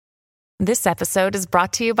This episode is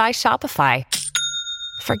brought to you by Shopify.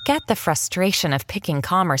 Forget the frustration of picking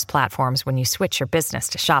commerce platforms when you switch your business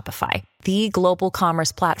to Shopify, the global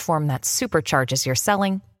commerce platform that supercharges your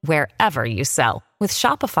selling wherever you sell. With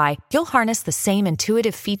Shopify, you'll harness the same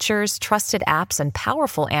intuitive features, trusted apps, and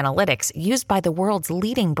powerful analytics used by the world's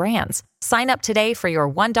leading brands. Sign up today for your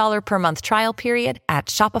 $1 per month trial period at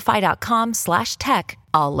shopify.com/tech,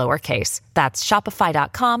 all lowercase. That's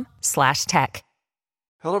shopify.com/tech.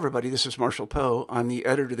 Hello, everybody. This is Marshall Poe. I'm the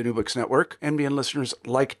editor of the New Books Network. NBN listeners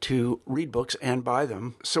like to read books and buy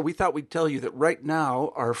them. So we thought we'd tell you that right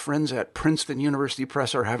now, our friends at Princeton University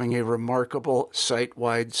Press are having a remarkable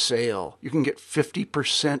site-wide sale. You can get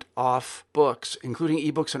 50% off books, including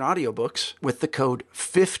ebooks and audiobooks, with the code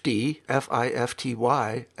 50,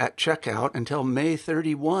 F-I-F-T-Y, at checkout until May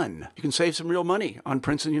 31. You can save some real money on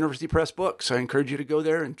Princeton University Press books. I encourage you to go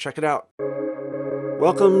there and check it out.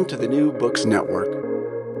 Welcome to the New Books Network.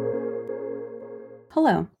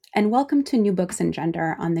 Hello, and welcome to New Books and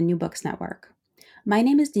Gender on the New Books Network. My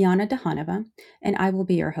name is Diana Dehanova, and I will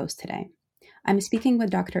be your host today. I'm speaking with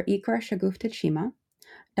Dr. Iqra Shagufta Cheema.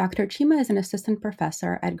 Dr. Cheema is an assistant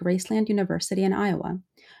professor at Graceland University in Iowa,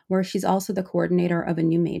 where she's also the coordinator of a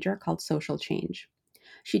new major called Social Change.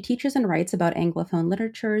 She teaches and writes about Anglophone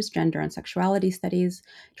literatures, gender and sexuality studies,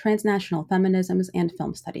 transnational feminisms, and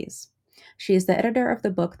film studies. She is the editor of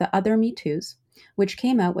the book The Other Me Too's, which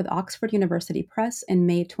came out with Oxford University Press in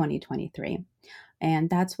May 2023. And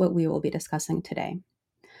that's what we will be discussing today.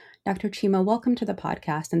 Dr. Cheema, welcome to the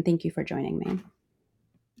podcast, and thank you for joining me.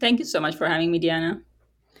 Thank you so much for having me, Diana.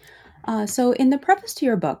 So in the preface to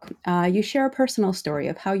your book, you share a personal story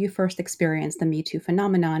of how you first experienced the Me Too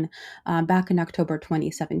phenomenon back in October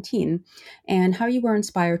 2017, and how you were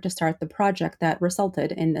inspired to start the project that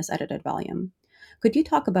resulted in this edited volume. Could you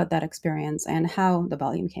talk about that experience and how the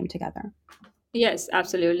volume came together? Yes,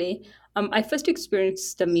 absolutely. I first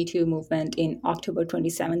experienced the Me Too movement in October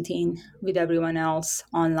 2017 with everyone else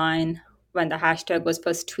online when the hashtag was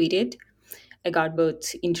first tweeted. I got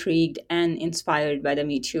both intrigued and inspired by the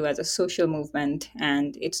Me Too as a social movement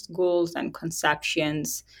and its goals and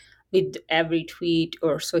conceptions. With every tweet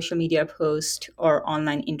or social media post or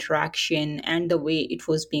online interaction and the way it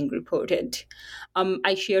was being reported.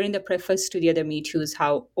 I share in the preface to the other Me Too's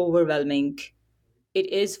how overwhelming it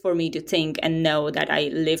is for me to think and know that I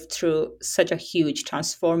lived through such a huge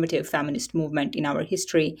transformative feminist movement in our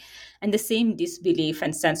history. And the same disbelief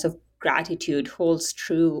and sense of gratitude holds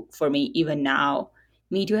true for me even now.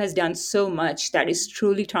 Me Too has done so much that is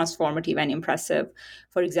truly transformative and impressive.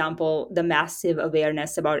 For example, the massive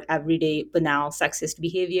awareness about everyday banal sexist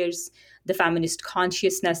behaviors, the feminist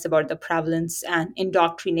consciousness about the prevalence and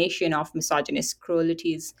indoctrination of misogynist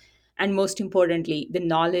cruelties, and most importantly, the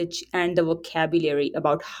knowledge and the vocabulary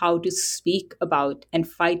about how to speak about and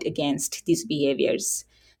fight against these behaviors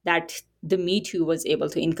that the Me Too was able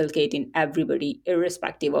to inculcate in everybody,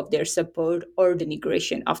 irrespective of their support or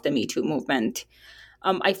denigration of the Me Too movement.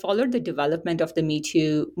 I followed the development of the Me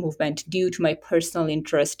Too movement due to my personal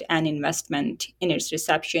interest and investment in its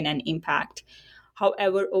reception and impact.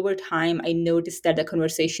 However, over time, I noticed that the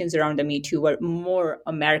conversations around the Me Too were more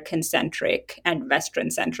American centric and Western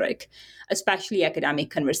centric, especially academic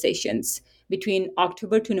conversations. Between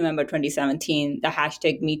October to November 2017, the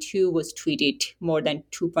hashtag Me Too was tweeted more than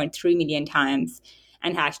 2.3 million times,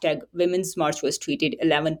 and hashtag Women's March was tweeted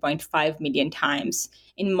 11.5 million times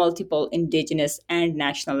in multiple Indigenous and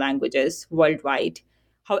national languages worldwide.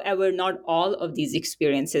 However, not all of these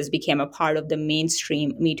experiences became a part of the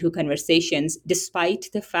mainstream Me Too conversations, despite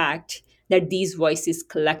the fact that these voices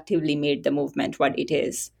collectively made the movement what it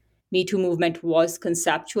is. Me Too movement was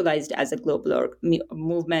conceptualized as a global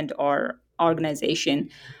movement or organization.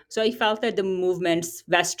 So I felt that the movement's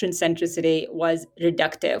Western centricity was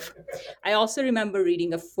reductive. I also remember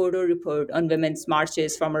reading a photo report on women's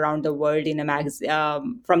marches from around the world in a magazine.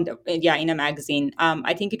 In a magazine.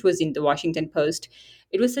 I think it was in the Washington Post.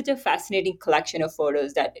 It was such a fascinating collection of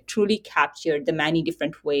photos that truly captured the many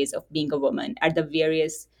different ways of being a woman at the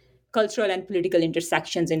various cultural and political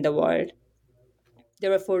intersections in the world. There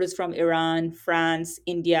were photos from Iran, France,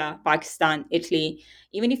 India, Pakistan, Italy.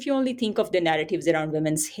 Even if you only think of the narratives around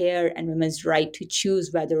women's hair and women's right to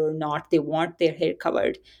choose whether or not they want their hair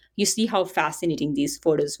covered, you see how fascinating these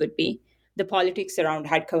photos would be. The politics around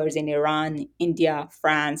head covers in Iran, India,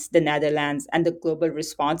 France, the Netherlands, and the global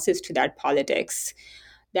responses to that politics.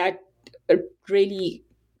 That really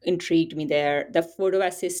intrigued me there. The photo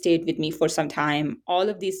essay stayed with me for some time. All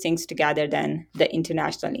of these things together, then the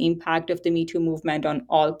international impact of the Me Too movement on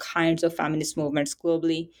all kinds of feminist movements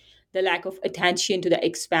globally, the lack of attention to the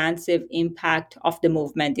expansive impact of the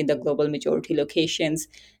movement in the global majority locations,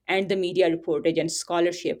 and the media reportage and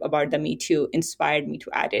scholarship about the Me Too inspired me to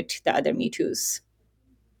edit the other Me Too's.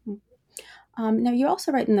 Now, you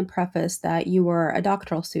also write in the preface that you were a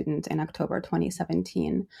doctoral student in October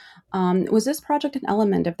 2017. Was this project an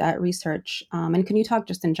element of that research? And can you talk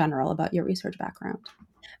just in general about your research background?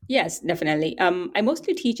 Yes, definitely. I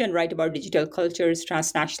mostly teach and write about digital cultures,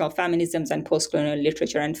 transnational feminisms, and post-colonial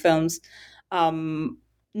literature and films. Um,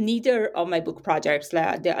 Neither of my book projects,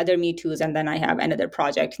 the other Me Too's, and then I have another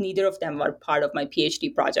project, neither of them were part of my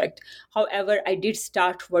PhD project. However, I did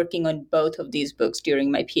start working on both of these books during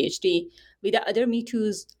my PhD. With the other Me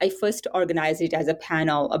Too's, I first organized it as a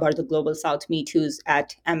panel about the Global South Me Too's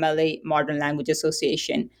at MLA Modern Language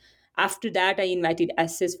Association. After that, I invited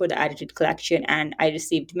essays for the edited collection, and I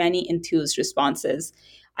received many enthused responses.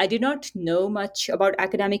 I did not know much about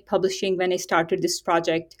academic publishing when I started this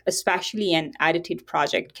project, especially an edited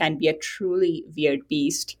project can be a truly weird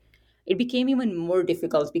beast. It became even more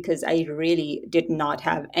difficult because I really did not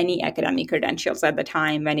have any academic credentials at the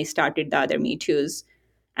time when I started the other Me Too's.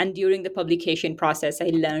 And during the publication process,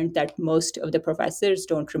 I learned that most of the professors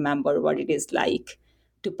don't remember what it is like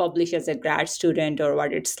to publish as a grad student or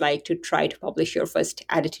what it's like to try to publish your first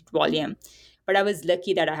edited volume. But I was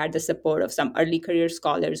lucky that I had the support of some early career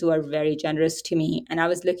scholars who are very generous to me. And I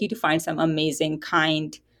was lucky to find some amazing,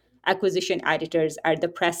 kind acquisition editors at the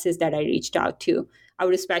presses that I reached out to. I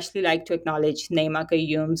would especially like to acknowledge Naima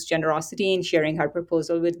Qayyum's generosity in sharing her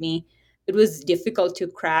proposal with me. It was difficult to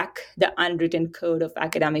crack the unwritten code of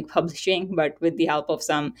academic publishing, but with the help of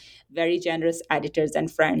some very generous editors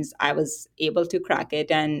and friends, I was able to crack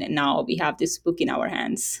it. And now we have this book in our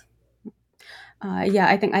hands. Yeah,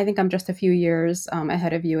 I think I'm just a few years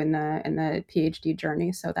ahead of you in the PhD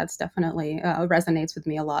journey, so that's definitely resonates with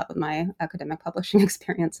me a lot with my academic publishing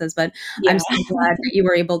experiences. But I'm Yeah. so glad that you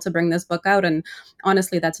were able to bring this book out, and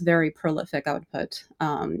honestly, that's very prolific output.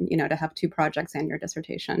 To have two projects and your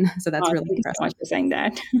dissertation, so that's Oh, really thank you so impressive. much for saying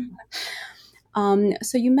that.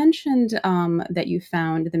 So you mentioned that you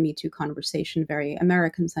found the Me Too conversation very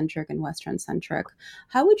American-centric and Western-centric.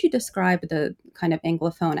 How would you describe the kind of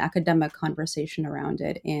Anglophone academic conversation around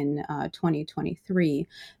it in 2023?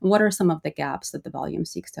 And what are some of the gaps that the volume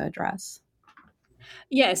seeks to address?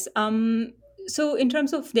 Yes. So, in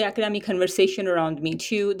terms of the academic conversation around Me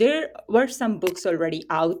Too, there were some books already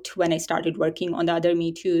out when I started working on the other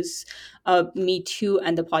Me Too's. Me Too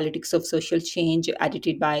and the Politics of Social Change,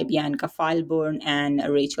 edited by Bianca Feilborn and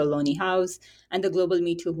Rachel Loney House, and the Global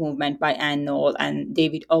Me Too Movement by Ann Knoll and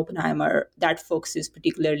David Oppenheimer, that focuses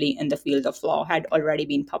particularly in the field of law, had already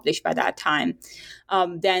been published by that time.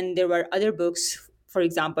 Then there were other books, for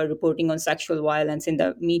example, reporting on sexual violence in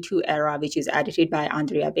the Me Too era, which is edited by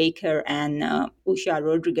Andrea Baker and Usha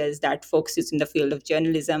Rodriguez, that focuses in the field of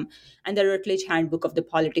journalism, and the Rutledge Handbook of the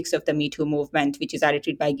Politics of the Me Too Movement, which is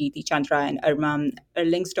edited by Geeti Chandra and Irma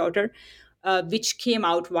Erlingsdottir, which came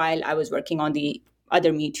out while I was working on the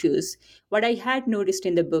other Me Too's. What I had noticed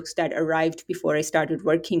in the books that arrived before I started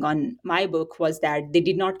working on my book was that they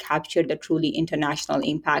did not capture the truly international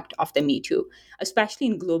impact of the Me Too, especially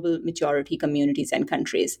in global majority communities and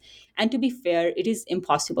countries. And to be fair, it is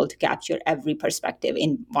impossible to capture every perspective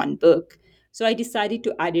in one book. So I decided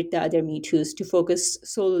to edit the other Me Too's to focus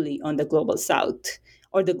solely on the global South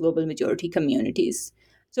or the global majority communities.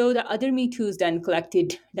 So the other Me Too's then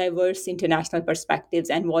collected diverse international perspectives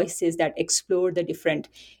and voices that explore the different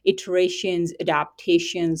iterations,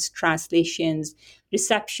 adaptations, translations,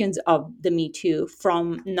 receptions of the Me Too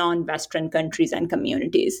from non Western countries and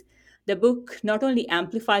communities. The book not only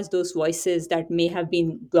amplifies those voices that may have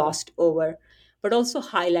been glossed over, but also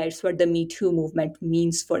highlights what the Me Too movement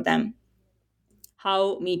means for them,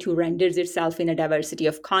 how Me Too renders itself in a diversity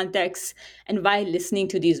of contexts, and why listening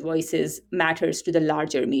to these voices matters to the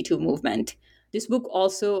larger Me Too movement. This book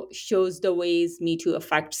also shows the ways Me Too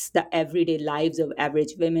affects the everyday lives of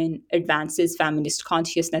average women, advances feminist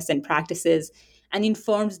consciousness and practices, and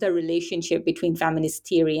informs the relationship between feminist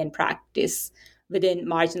theory and practice within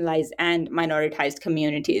marginalized and minoritized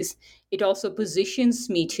communities. It also positions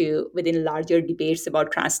Me Too within larger debates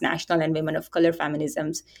about transnational and women of color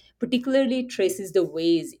feminisms, particularly traces the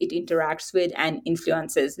ways it interacts with and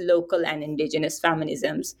influences local and indigenous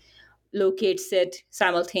feminisms, locates it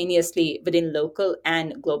simultaneously within local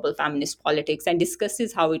and global feminist politics, and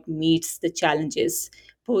discusses how it meets the challenges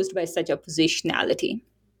posed by such a positionality.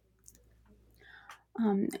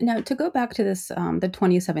 Now, to go back to this, the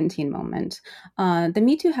 2017 moment, the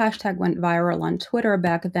Me Too hashtag went viral on Twitter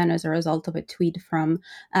back then as a result of a tweet from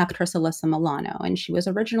actress Alyssa Milano. And she was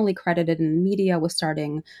originally credited in the media with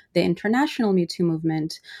starting the international Me Too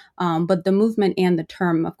movement. But the movement and the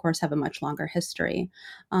term, of course, have a much longer history.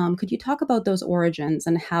 Could you talk about those origins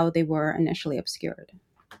and how they were initially obscured?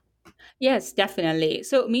 Yes, definitely.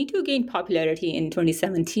 So Me Too gained popularity in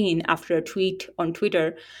 2017 after a tweet on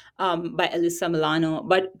Twitter by Alyssa Milano.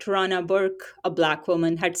 But Tarana Burke, a Black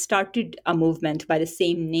woman, had started a movement by the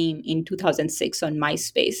same name in 2006 on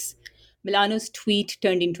MySpace. Milano's tweet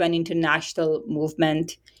turned into an international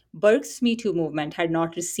movement. Burke's Me Too movement had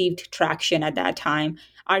not received traction at that time,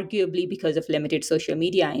 arguably because of limited social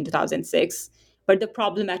media in 2006. But the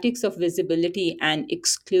problematics of visibility and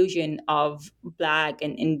exclusion of Black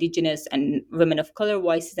and Indigenous and women of color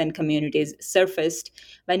voices and communities surfaced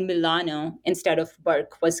when Milano, instead of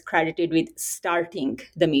Burke, was credited with starting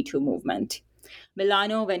the Me Too movement.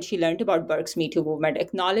 Milano, when she learned about Burke's Me Too movement,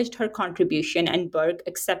 acknowledged her contribution, and Burke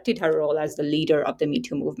accepted her role as the leader of the Me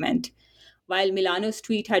Too movement. While Milano's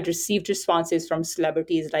tweet had received responses from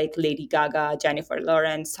celebrities like Lady Gaga, Jennifer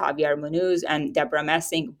Lawrence, Javier Munoz, and Deborah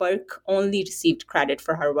Messing, Burke only received credit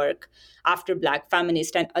for her work after Black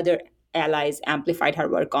feminists and other allies amplified her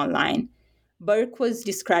work online. Burke was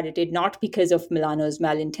discredited not because of Milano's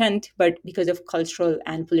malintent, but because of cultural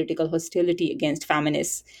and political hostility against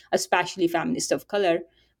feminists, especially feminists of color.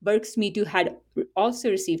 Burke's Me Too had also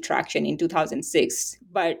received traction in 2006,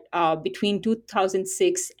 but between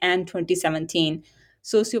 2006 and 2017,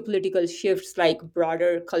 sociopolitical shifts like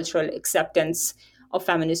broader cultural acceptance of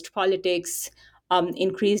feminist politics,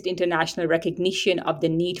 increased international recognition of the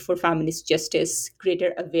need for feminist justice,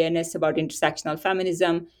 greater awareness about intersectional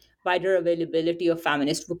feminism, wider availability of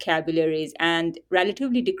feminist vocabularies, and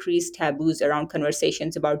relatively decreased taboos around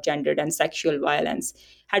conversations about gendered and sexual violence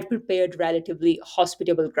had prepared relatively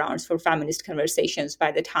hospitable grounds for feminist conversations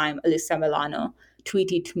by the time Alyssa Milano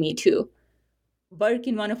tweeted Me Too. Burke,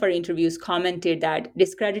 in one of her interviews, commented that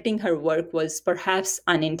discrediting her work was perhaps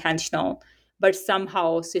unintentional, but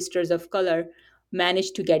somehow sisters of color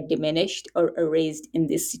managed to get diminished or erased in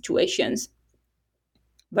these situations.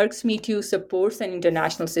 Burke's Me Too supports an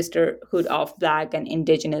international sisterhood of Black and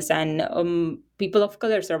Indigenous and people of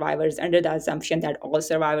color survivors under the assumption that all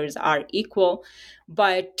survivors are equal.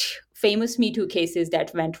 But famous Me Too cases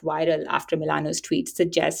that went viral after Milano's tweet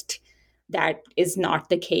suggest that is not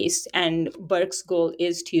the case. And Burke's goal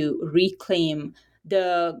is to reclaim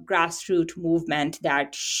the grassroots movement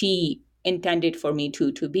that she intended for Me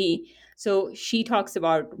Too to be. So she talks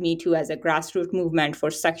about Me Too as a grassroots movement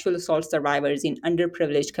for sexual assault survivors in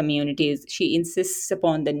underprivileged communities. She insists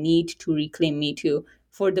upon the need to reclaim Me Too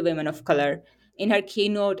for the women of color. In her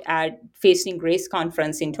keynote at Facing Grace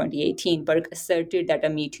conference in 2018, Burke asserted that a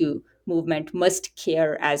Me Too movement must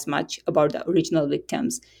care as much about the original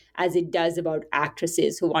victims as it does about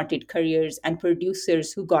actresses who wanted careers and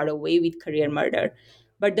producers who got away with career murder.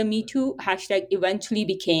 But the Me Too hashtag eventually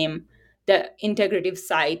became the integrative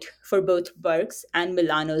site for both Burke's and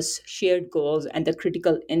Milano's shared goals and the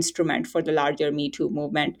critical instrument for the larger Me Too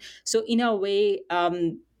movement. So, in a way,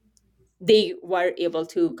 they were able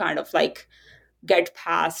to kind of like get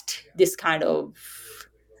past this kind of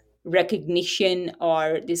recognition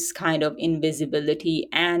or this kind of invisibility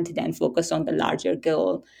and then focus on the larger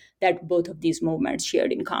goal that both of these movements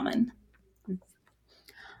shared in common.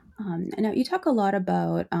 Now, you talk a lot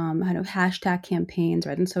about kind of hashtag campaigns,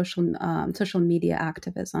 right, and social media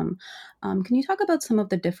activism. Can you talk about some of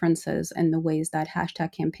the differences in the ways that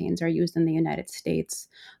hashtag campaigns are used in the United States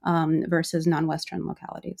versus non-Western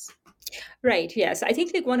localities? Right. Yes. I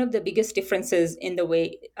think like one of the biggest differences in the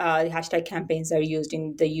way hashtag campaigns are used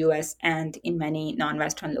in the US and in many non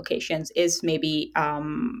Western locations is maybe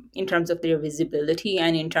in terms of their visibility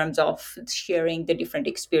and in terms of sharing the different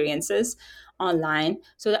experiences online.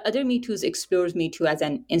 So the other Me Too's explores Me Too as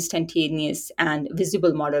an instantaneous and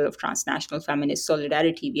visible model of transnational feminist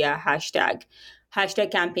solidarity via hashtag.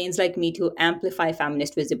 Hashtag campaigns like Me Too amplify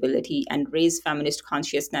feminist visibility and raise feminist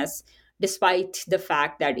consciousness despite the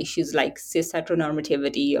fact that issues like cis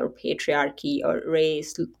heteronormativity or patriarchy or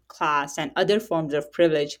race, class, and other forms of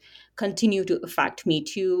privilege continue to affect Me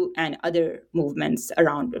Too and other movements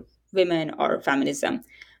around women or feminism.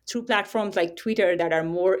 Through platforms like Twitter that are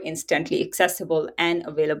more instantly accessible and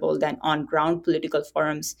available than on ground political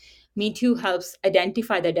forums, Me Too helps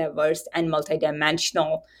identify the diverse and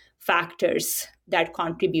multidimensional factors that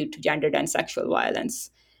contribute to gendered and sexual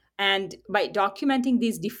violence. And by documenting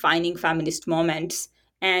these defining feminist moments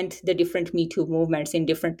and the different Me Too movements in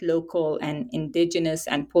different local and indigenous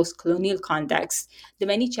and post colonial contexts, the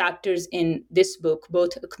many chapters in this book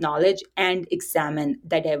both acknowledge and examine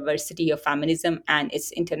the diversity of feminism and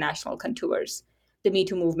its international contours. The Me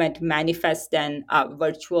Too movement manifests then a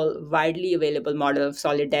virtual, widely available model of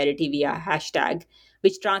solidarity via hashtag,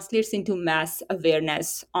 which translates into mass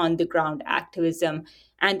awareness, on the ground activism,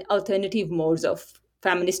 and alternative modes of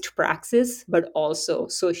feminist praxis, but also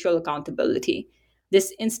social accountability.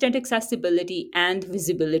 This instant accessibility and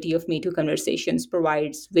visibility of Me Too conversations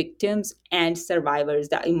provides victims and survivors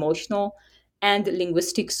the emotional and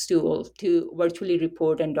linguistic tool to virtually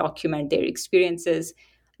report and document their experiences.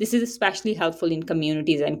 This is especially helpful in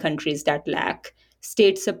communities and countries that lack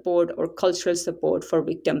state support or cultural support for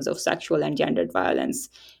victims of sexual and gendered violence.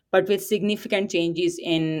 But with significant changes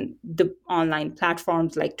in the online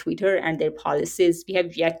platforms like Twitter and their policies, we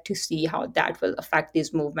have yet to see how that will affect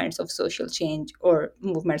these movements of social change or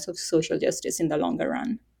movements of social justice in the longer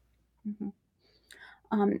run. Mm-hmm.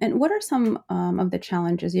 And what are some of the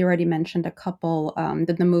challenges? You already mentioned a couple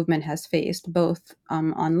that the movement has faced, both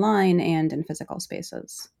online and in physical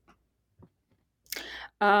spaces.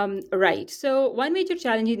 Right. So, one major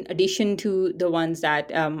challenge, in addition to the ones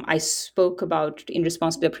that I spoke about in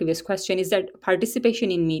response to the previous question, is that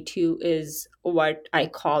participation in Me Too is what I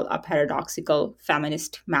call a paradoxical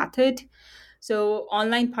feminist method. So,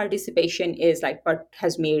 online participation is like what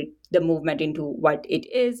has made the movement into what it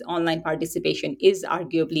is. Online participation is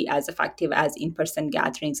arguably as effective as in person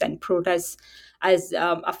gatherings and protests as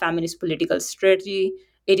a feminist political strategy.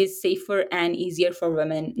 It is safer and easier for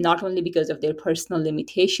women, not only because of their personal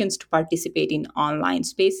limitations to participate in online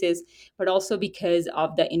spaces, but also because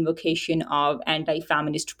of the invocation of anti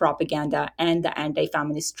feminist propaganda and the anti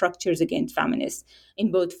feminist structures against feminists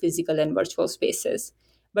in both physical and virtual spaces.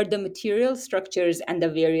 But the material structures and the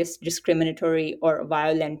various discriminatory or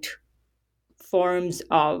violent forms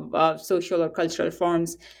of social or cultural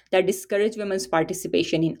forms that discourage women's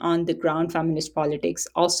participation in on the ground feminist politics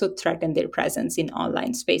also threaten their presence in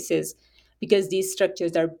online spaces because these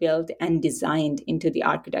structures are built and designed into the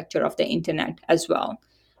architecture of the internet as well.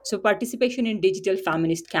 So, participation in digital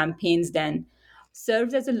feminist campaigns then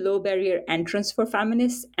serves as a low barrier entrance for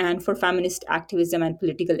feminists and for feminist activism and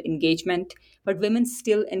political engagement, but women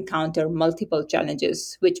still encounter multiple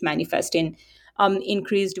challenges which manifest in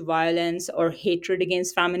increased violence or hatred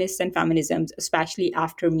against feminists and feminisms, especially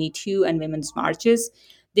after Me Too and women's marches.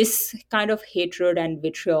 This kind of hatred and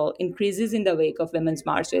vitriol increases in the wake of women's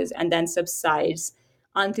marches and then subsides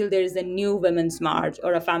until there is a new women's march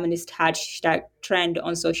or a feminist hashtag trend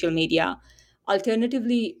on social media.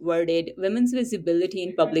 Alternatively worded, women's visibility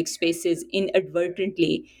in public spaces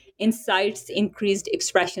inadvertently incites increased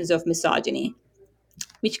expressions of misogyny,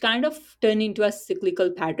 which kind of turn into a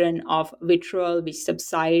cyclical pattern of vitriol, which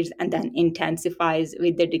subsides and then intensifies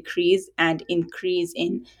with the decrease and increase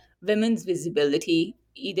in women's visibility,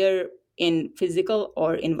 either in physical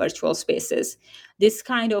or in virtual spaces. This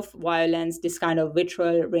kind of violence, this kind of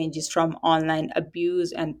vitriol ranges from online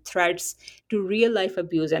abuse and threats to real life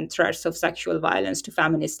abuse and threats of sexual violence to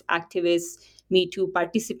feminist activists, Me Too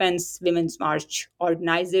participants, Women's March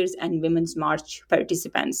organizers, and Women's March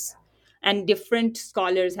participants. And different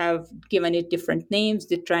scholars have given it different names.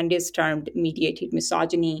 The trend is termed mediated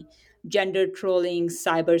misogyny, gender trolling,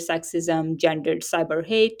 cyber sexism, gendered cyber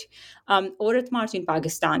hate. Aurat March in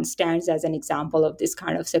Pakistan stands as an example of this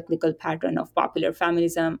kind of cyclical pattern of popular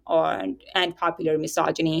feminism and popular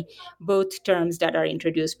misogyny, both terms that are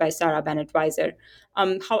introduced by Sarah Bennett Weiser.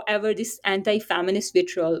 However, this anti feminist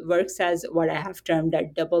vitriol works as what I have termed a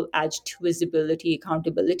double edged visibility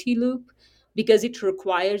accountability loop because it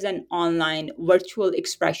requires an online virtual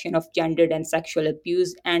expression of gendered and sexual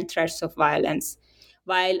abuse and threats of violence,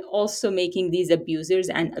 while also making these abusers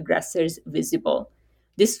and aggressors visible.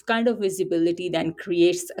 This kind of visibility then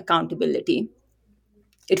creates accountability.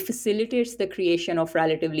 It facilitates the creation of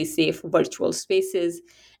relatively safe virtual spaces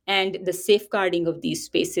and the safeguarding of these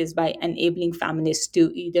spaces by enabling feminists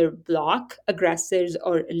to either block aggressors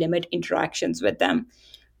or limit interactions with them.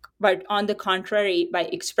 But on the contrary, by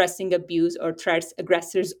expressing abuse or threats,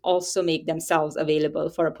 aggressors also make themselves available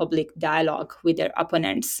for a public dialogue with their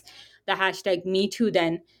opponents. The hashtag MeToo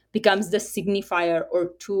then becomes the signifier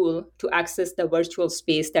or tool to access the virtual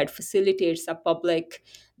space that facilitates a public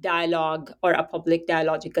dialogue or a public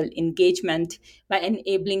dialogical engagement by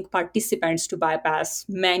enabling participants to bypass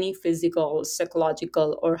many physical,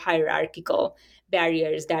 psychological, or hierarchical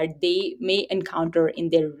barriers that they may encounter in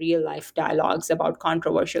their real life dialogues about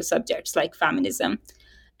controversial subjects like feminism.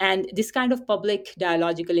 And this kind of public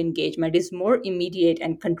dialogical engagement is more immediate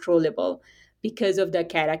and controllable because of the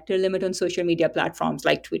character limit on social media platforms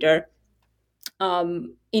like Twitter,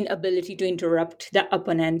 inability to interrupt the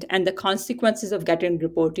opponent, and the consequences of getting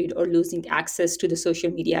reported or losing access to the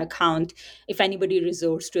social media account if anybody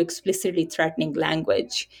resorts to explicitly threatening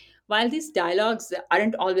language. While these dialogues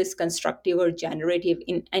aren't always constructive or generative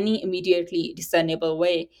in any immediately discernible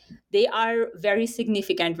way, they are very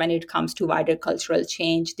significant when it comes to wider cultural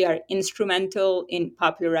change. They are instrumental in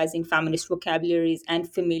popularizing feminist vocabularies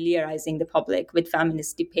and familiarizing the public with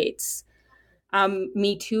feminist debates.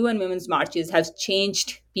 Me Too and women's marches have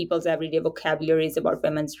changed people's everyday vocabularies about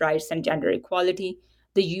women's rights and gender equality.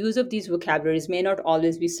 The use of these vocabularies may not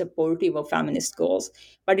always be supportive of feminist goals,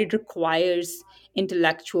 but it requires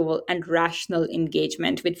intellectual and rational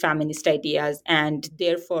engagement with feminist ideas, and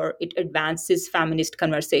therefore it advances feminist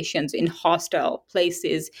conversations in hostile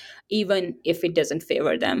places, even if it doesn't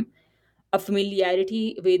favor them. A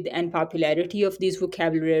familiarity with and popularity of these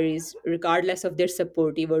vocabularies, regardless of their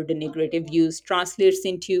supportive or denigrative use, translates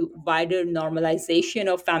into wider normalization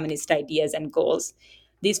of feminist ideas and goals.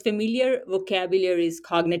 These familiar vocabularies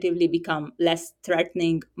cognitively become less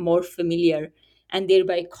threatening, more familiar, and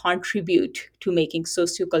thereby contribute to making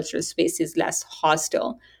sociocultural spaces less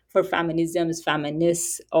hostile for feminisms,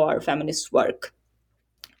 feminists, or feminist work.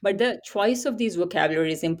 But the choice of these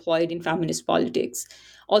vocabularies employed in feminist politics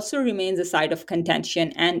also remains a site of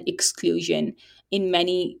contention and exclusion in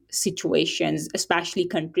many situations, especially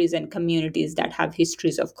countries and communities that have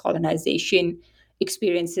histories of colonization,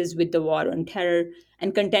 experiences with the war on terror,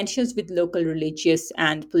 and contentions with local religious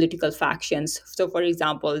and political factions. So, for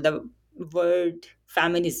example, the word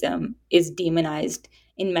feminism is demonized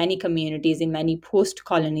in many communities, in many post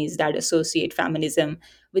colonies that associate feminism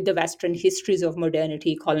with the Western histories of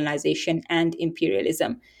modernity, colonization, and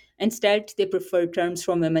imperialism. Instead, they prefer terms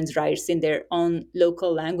from women's rights in their own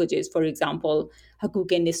local languages, for example,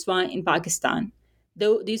 Hukuk e Niswa in Pakistan.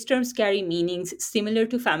 Though these terms carry meanings similar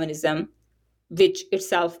to feminism, which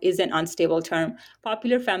itself is an unstable term,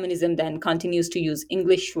 popular feminism then continues to use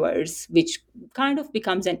English words, which kind of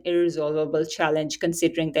becomes an irresolvable challenge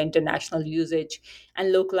considering the international usage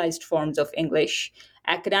and localized forms of English.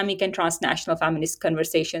 Academic and transnational feminist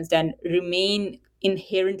conversations then remain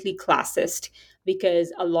inherently classist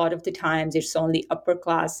because a lot of the times it's only upper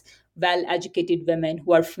class, well educated women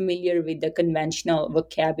who are familiar with the conventional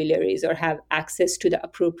vocabularies or have access to the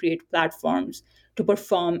appropriate platforms to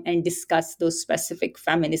perform and discuss those specific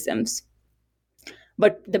feminisms.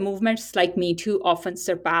 But the movements like Me Too often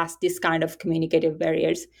surpass this kind of communicative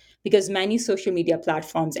barriers because many social media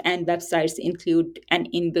platforms and websites include an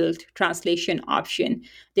inbuilt translation option.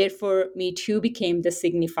 Therefore, Me Too became the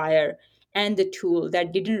signifier and the tool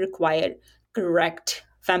that didn't require correct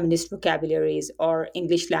feminist vocabularies or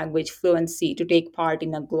English language fluency to take part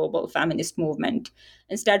in a global feminist movement.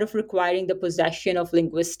 Instead of requiring the possession of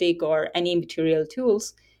linguistic or any material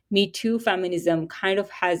tools, Me Too feminism kind of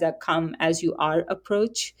has a come as you are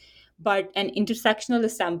approach, but an intersectional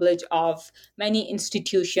assemblage of many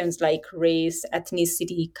institutions like race,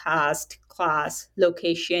 ethnicity, caste, class,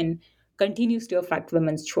 location continues to affect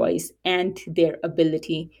women's choice and their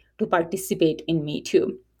ability to participate in Me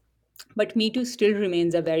Too. But Me Too still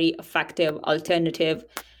remains a very effective alternative,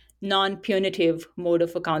 non punitive mode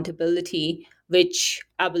of accountability, which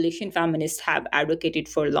abolition feminists have advocated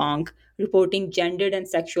for long, reporting gendered and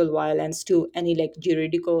sexual violence to any like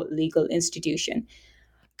juridical legal institution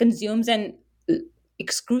consumes an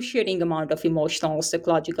excruciating amount of emotional,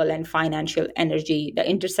 psychological, and financial energy. The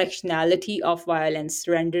intersectionality of violence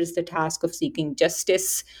renders the task of seeking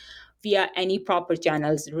justice via any proper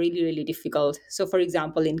channels really, really difficult. So, for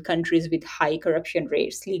example, in countries with high corruption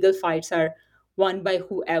rates, legal fights are won by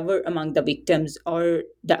whoever among the victims or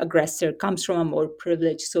the aggressor comes from a more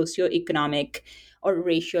privileged socioeconomic or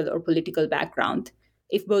racial or political background.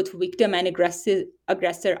 If both victim and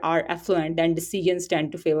aggressor are affluent, then decisions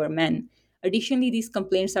tend to favor men. Additionally, these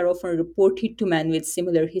complaints are often reported to men with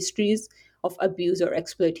similar histories of abuse or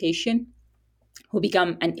exploitation who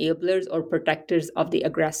become enablers or protectors of the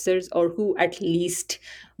aggressors, or who at least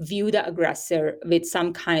view the aggressor with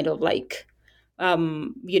some kind of like,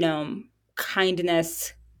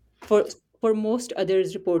 kindness. For for most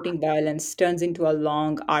others, reporting violence turns into a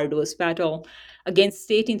long, arduous battle against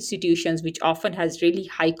state institutions, which often has really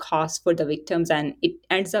high costs for the victims, and it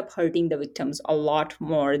ends up hurting the victims a lot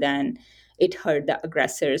more than it hurt the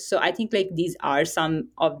aggressors. So I think like these are some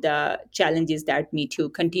of the challenges that Me Too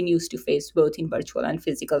continues to face both in virtual and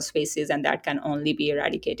physical spaces, and that can only be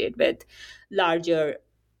eradicated with larger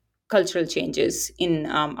cultural changes in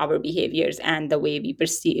our behaviors and the way we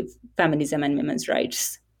perceive feminism and women's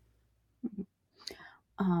rights.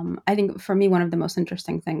 I think for me, one of the most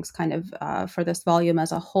interesting things kind of for this volume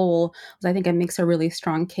as a whole was I think it makes a really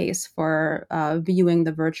strong case for viewing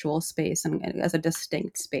the virtual space and as a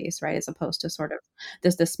distinct space, right? As opposed to sort of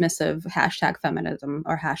this dismissive hashtag feminism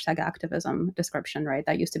or hashtag activism description, right?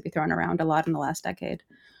 That used to be thrown around a lot in the last decade.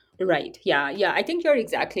 Right. Yeah. Yeah. I think you're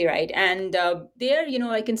exactly right. And they're,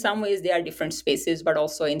 like in some ways they are different spaces, but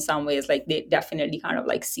also in some ways, like they definitely kind of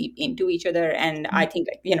like seep into each other. And I think,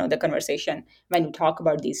 like, the conversation when we talk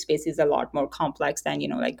about these spaces is a lot more complex than,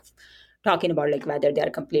 like talking about like whether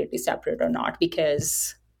they're completely separate or not,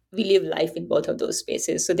 because we live life in both of those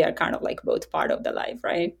spaces. So they're kind of like both part of the life,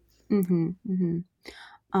 right? Mm-hmm, mm-hmm.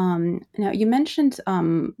 Now, you mentioned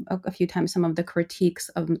a few times some of the critiques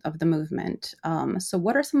of the movement. So,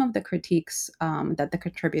 what are some of the critiques that the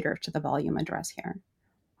contributors to the volume address here?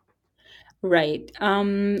 Right.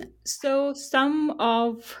 So some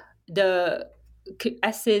of the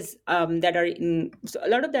essays that are in, so a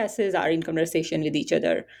lot of the essays are in conversation with each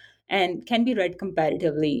other and can be read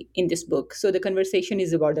comparatively in this book. So the conversation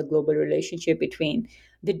is about the global relationship between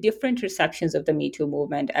the different receptions of the Me Too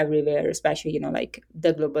movement everywhere, especially, like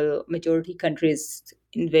the global majority countries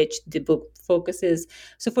in which the book focuses.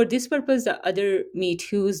 So for this purpose, the other Me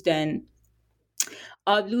Too's then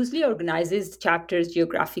loosely organizes chapters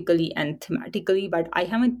geographically and thematically, but I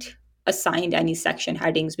haven't assigned any section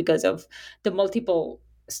headings because of the multiple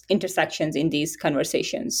intersections in these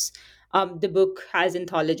conversations. The book has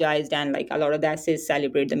anthologized, and like a lot of the essays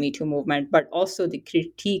celebrate the Me Too movement, but also they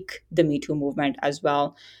critique the Me Too movement as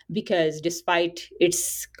well, because despite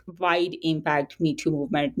its wide impact, Me Too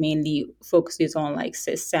movement mainly focuses on like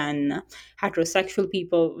cis and heterosexual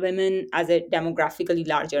people. Women, as a demographically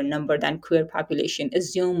larger number than queer population,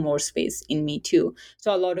 assume more space in Me Too.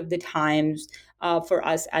 So a lot of the times, for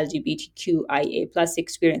us LGBTQIA plus,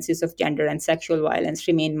 experiences of gender and sexual violence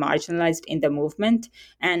remain marginalized in the movement.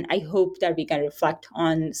 And I hope that we can reflect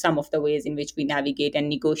on some of the ways in which we navigate and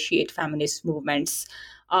negotiate feminist movements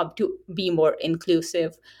to be more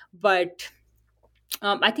inclusive. But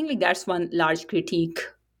I think like that's one large critique,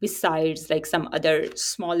 besides like some other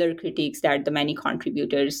smaller critiques that the many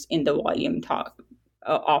contributors in the volume talk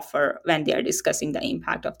offer when they are discussing the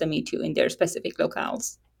impact of the Me Too in their specific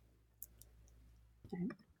locales.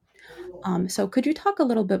 So, could you talk a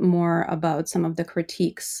little bit more about some of the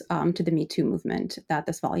critiques to the Me Too movement that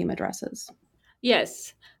this volume addresses?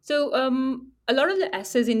 Yes. So a lot of the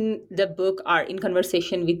essays in the book are in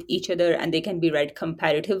conversation with each other and they can be read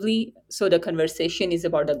comparatively. So the conversation is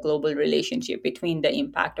about the global relationship between the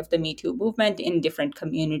impact of the Me Too movement in different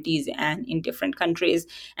communities and in different countries.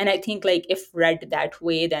 And I think like if read that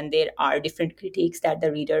way, then there are different critiques that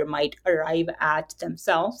the reader might arrive at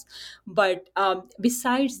themselves. But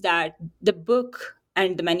besides that, the book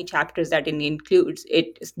and the many chapters that it includes,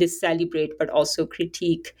 it this celebrate but also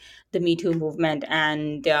critique the Me Too movement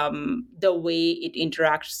and the way it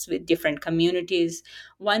interacts with different communities.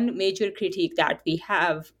 One major critique that we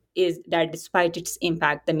have is that despite its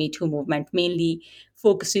impact, the Me Too movement mainly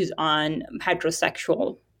focuses on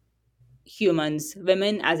heterosexual humans.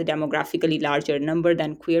 Women, as a demographically larger number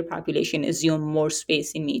than queer population, assume more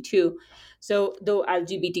space in Me Too. So, though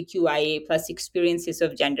LGBTQIA plus experiences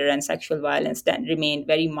of gender and sexual violence then remain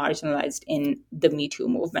very marginalized in the Me Too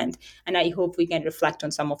movement. And I hope we can reflect on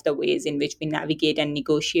some of the ways in which we navigate and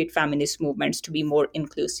negotiate feminist movements to be more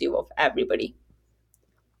inclusive of everybody.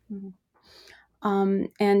 Mhm.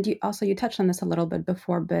 And you touched on this a little bit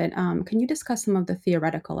before, but can you discuss some of the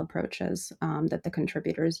theoretical approaches that the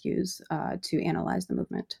contributors use to analyze the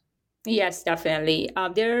movement? Yes, definitely.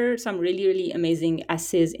 There are some really, really amazing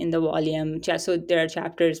essays in the volume. So there are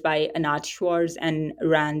chapters by Anat Schwartz and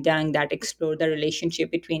Ran Dang that explore the relationship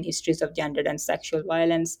between histories of gender and sexual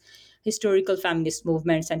violence, historical feminist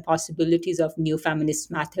movements, and possibilities of new feminist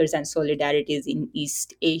methods and solidarities in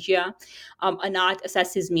East Asia. Anat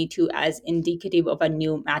assesses Me Too as indicative of a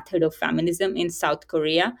new method of feminism in South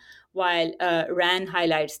Korea, while Ran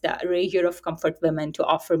highlights the erasure of comfort women to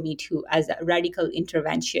offer Me Too as a radical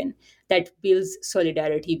intervention that builds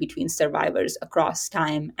solidarity between survivors across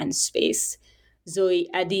time and space. Zoe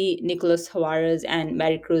Eddy, Nicholas Juarez, and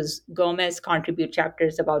Maricruz Gomez contribute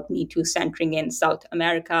chapters about Me Too centering in South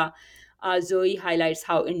America. Zoe highlights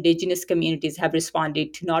how indigenous communities have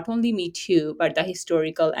responded to not only Me Too, but the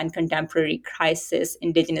historical and contemporary crisis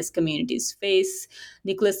indigenous communities face.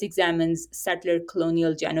 Nicholas examines settler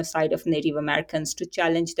colonial genocide of Native Americans to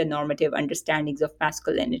challenge the normative understandings of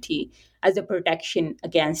masculinity as a protection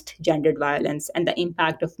against gendered violence and the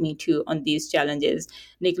impact of Me Too on these challenges.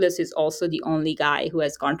 Nicholas is also the only guy who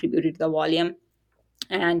has contributed to the volume.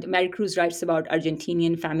 And Mary Cruz writes about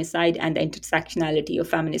Argentinian femicide and the intersectionality of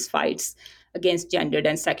feminist fights. against gendered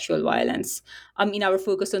and sexual violence. In our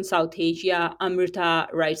focus on South Asia, Amrita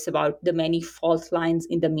writes about the many fault lines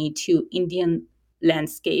in the Me Too Indian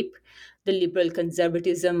landscape, the liberal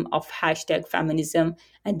conservatism of hashtag feminism,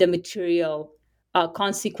 and the material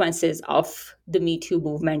consequences of the Me Too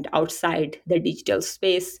movement outside the digital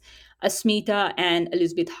space. Asmita and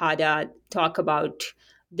Elizabeth Hada talk about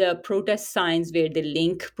the protest signs, where they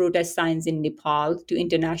link protest signs in Nepal to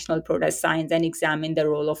international protest signs and examine the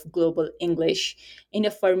role of global English in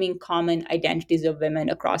affirming common identities of women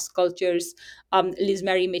across cultures. Liz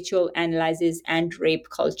Mary Mitchell analyzes and rape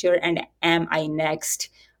culture and Am I Next,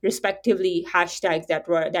 respectively, hashtags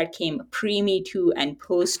that came pre-Me Too and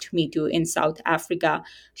post-Me Too in South Africa.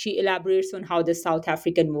 She elaborates on how the South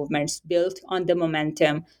African movements built on the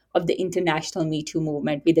momentum of the international Me Too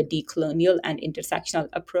movement with a decolonial and intersectional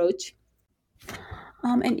approach.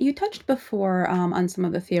 And you touched before on some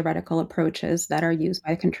of the theoretical approaches that are used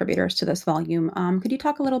by contributors to this volume. Could you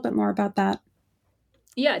talk a little bit more about that?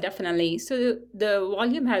 Yeah, definitely. So the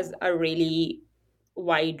volume has a really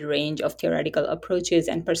wide range of theoretical approaches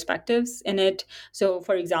and perspectives in it. So,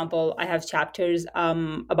 for example, I have chapters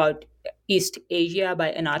about East Asia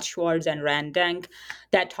by Anat Schwartz and Rand Denk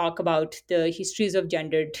that talk about the histories of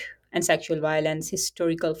gendered and sexual violence,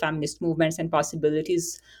 historical feminist movements, and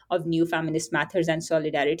possibilities of new feminist methods and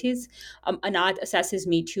solidarities. Anat assesses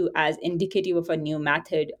Me Too as indicative of a new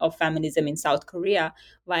method of feminism in South Korea,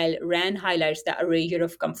 while Rand highlights the erasure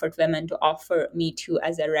of comfort women to offer Me Too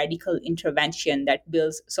as a radical intervention that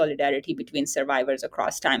builds solidarity between survivors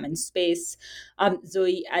across time and space.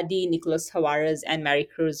 Zoe Addy, Nicholas Hawaras, and Mary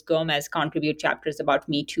Cruz Gomez contribute chapters about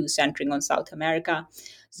Me Too centering on South America.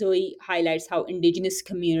 Zoe highlights how indigenous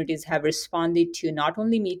communities have responded to not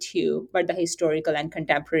only Me Too, but the historical and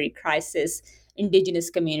contemporary crisis indigenous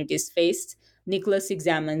communities faced. Nicholas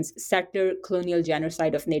examines settler colonial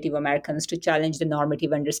genocide of Native Americans to challenge the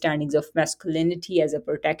normative understandings of masculinity as a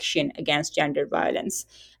protection against gender violence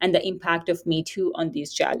and the impact of Me Too on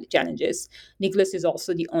these challenges. Nicholas is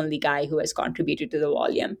also the only guy who has contributed to the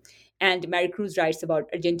volume. And Mary Cruz writes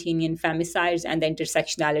about Argentinian femicides and the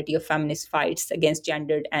intersectionality of feminist fights against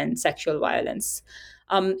gendered and sexual violence.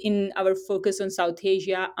 In our focus on South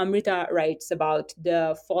Asia, Amrita writes about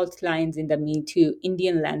the fault lines in the Me Too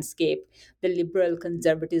Indian landscape, the liberal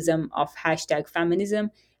conservatism of hashtag feminism,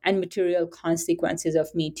 and material consequences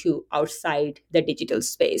of Me Too outside the digital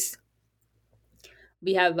space.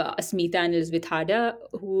 We have Asmita and Elizabeth Hada,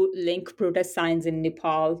 who link protest signs in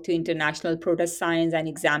Nepal to international protest signs and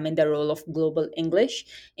examine the role of global English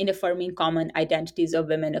in affirming common identities of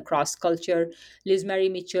women across culture. Liz Mary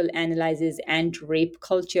Mitchell analyzes anti-rape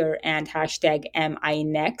culture and hashtag Am I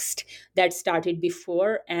Next that started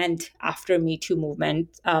before and after Me Too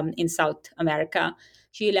movement in South America.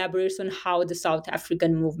 She elaborates on how the South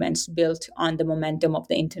African movements built on the momentum of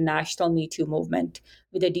the international Me Too movement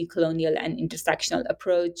with a decolonial and intersectional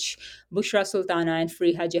approach. Bushra Sultana and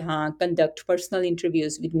Fariha Jahan conduct personal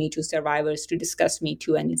interviews with Me Too survivors to discuss Me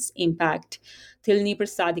Too and its impact. Tilni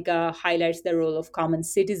Prasadika highlights the role of common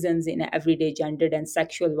citizens in everyday gendered and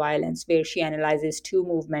sexual violence, where she analyzes two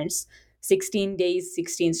movements, 16 Days,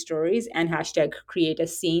 16 Stories, and hashtag Create a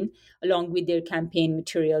Scene, along with their campaign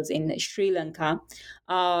materials in Sri Lanka.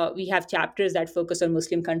 We have chapters that focus on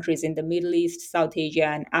Muslim countries in the Middle East, South Asia,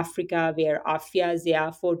 and Africa, where Afia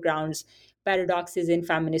Zia foregrounds paradoxes in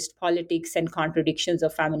feminist politics and contradictions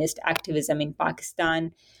of feminist activism in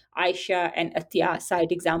Pakistan. Aisha and Atiyah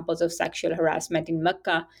cite examples of sexual harassment in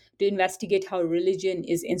Mecca to investigate how religion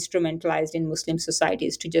is instrumentalized in Muslim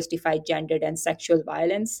societies to justify gendered and sexual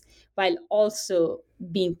violence, while also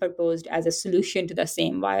being proposed as a solution to the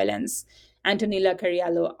same violence. Antonella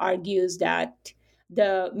Carriello argues that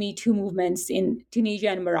the Me Too movements in Tunisia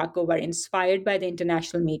and Morocco were inspired by the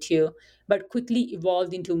international Me Too, but quickly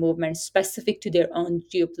evolved into movements specific to their own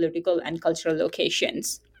geopolitical and cultural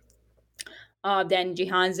locations. Then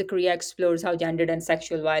Jihan Zakaria explores how gendered and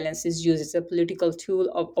sexual violence is used as a political tool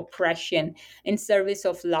of oppression in service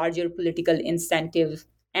of larger political incentives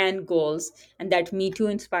and goals, and that Me Too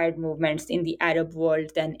inspired movements in the Arab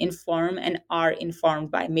world then inform and are informed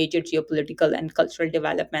by major geopolitical and cultural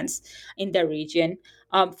developments in the region.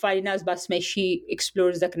 Farinaz Basmeshi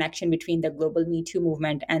explores the connection between the global Me Too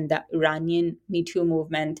movement and the Iranian Me Too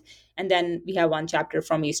movement. And then we have one chapter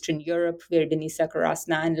from Eastern Europe where Denisa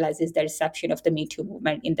Karasna analyzes the reception of the Me Too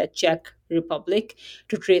movement in the Czech Republic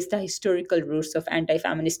to trace the historical roots of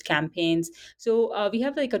anti-feminist campaigns. So we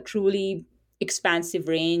have like a truly expansive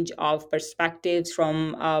range of perspectives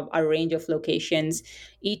from a range of locations.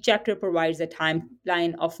 Each chapter provides a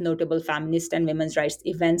timeline of notable feminist and women's rights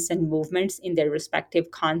events and movements in their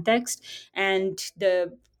respective context. And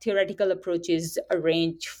the theoretical approaches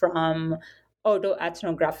range from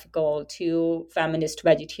autoethnographical to feminist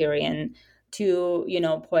vegetarian to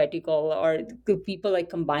poetical, or people like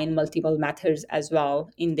combine multiple methods as well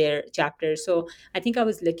in their chapters. So I think I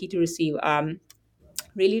was lucky to receive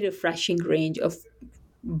really refreshing range of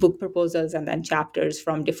book proposals and then chapters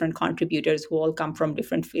from different contributors who all come from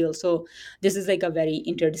different fields. So this is like a very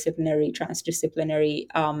interdisciplinary, transdisciplinary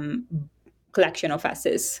collection of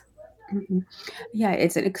essays. Mhm. Yeah,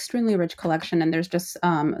 it's an extremely rich collection, and there's just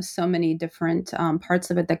so many different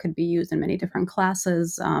parts of it that could be used in many different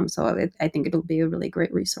classes. I think it'll be a really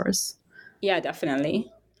great resource. Yeah,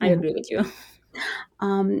 definitely. I Yeah. agree with you.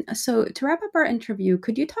 So to wrap up our interview,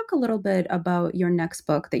 could you talk a little bit about your next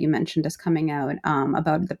book that you mentioned is coming out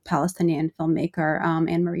about the Palestinian filmmaker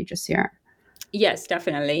Anne-Marie Jassir? Yes,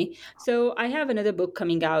 definitely. So I have another book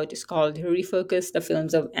coming out. It's called Refocus, the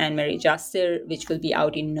Films of Anne-Marie Jasser, which will be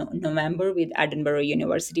out in November with Edinburgh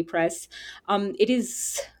University Press.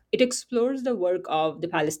 It explores the work of the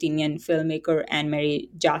Palestinian filmmaker Anne-Marie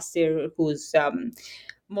Jasser, who's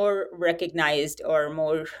more recognized or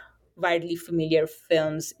more widely familiar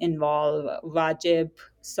films involve Wajib,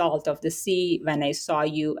 Salt of the Sea, When I Saw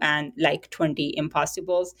You, and Like 20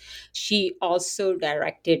 Impossibles. She also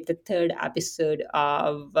directed the third episode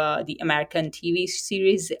of the American TV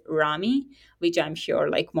series Rami, which I'm sure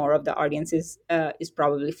like more of the audience is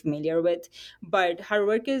probably familiar with. But her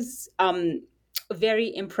work is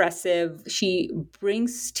very impressive. She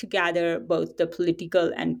brings together both the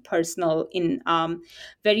political and personal in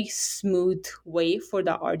very smooth way for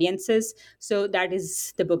the audiences. So that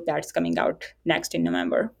is the book that's coming out next in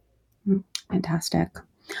November. Fantastic.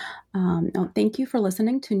 Thank you for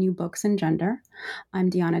listening to New Books in Gender. I'm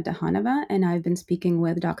Diana Dehanova, and I've been speaking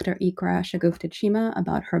with Dr. Iqra Shagufta Cheema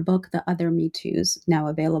about her book, The Other Me Too's, now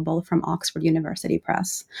available from Oxford University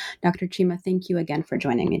Press. Dr. Cheema, thank you again for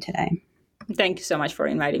joining me today. Thank you so much for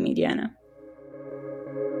inviting me, Diana.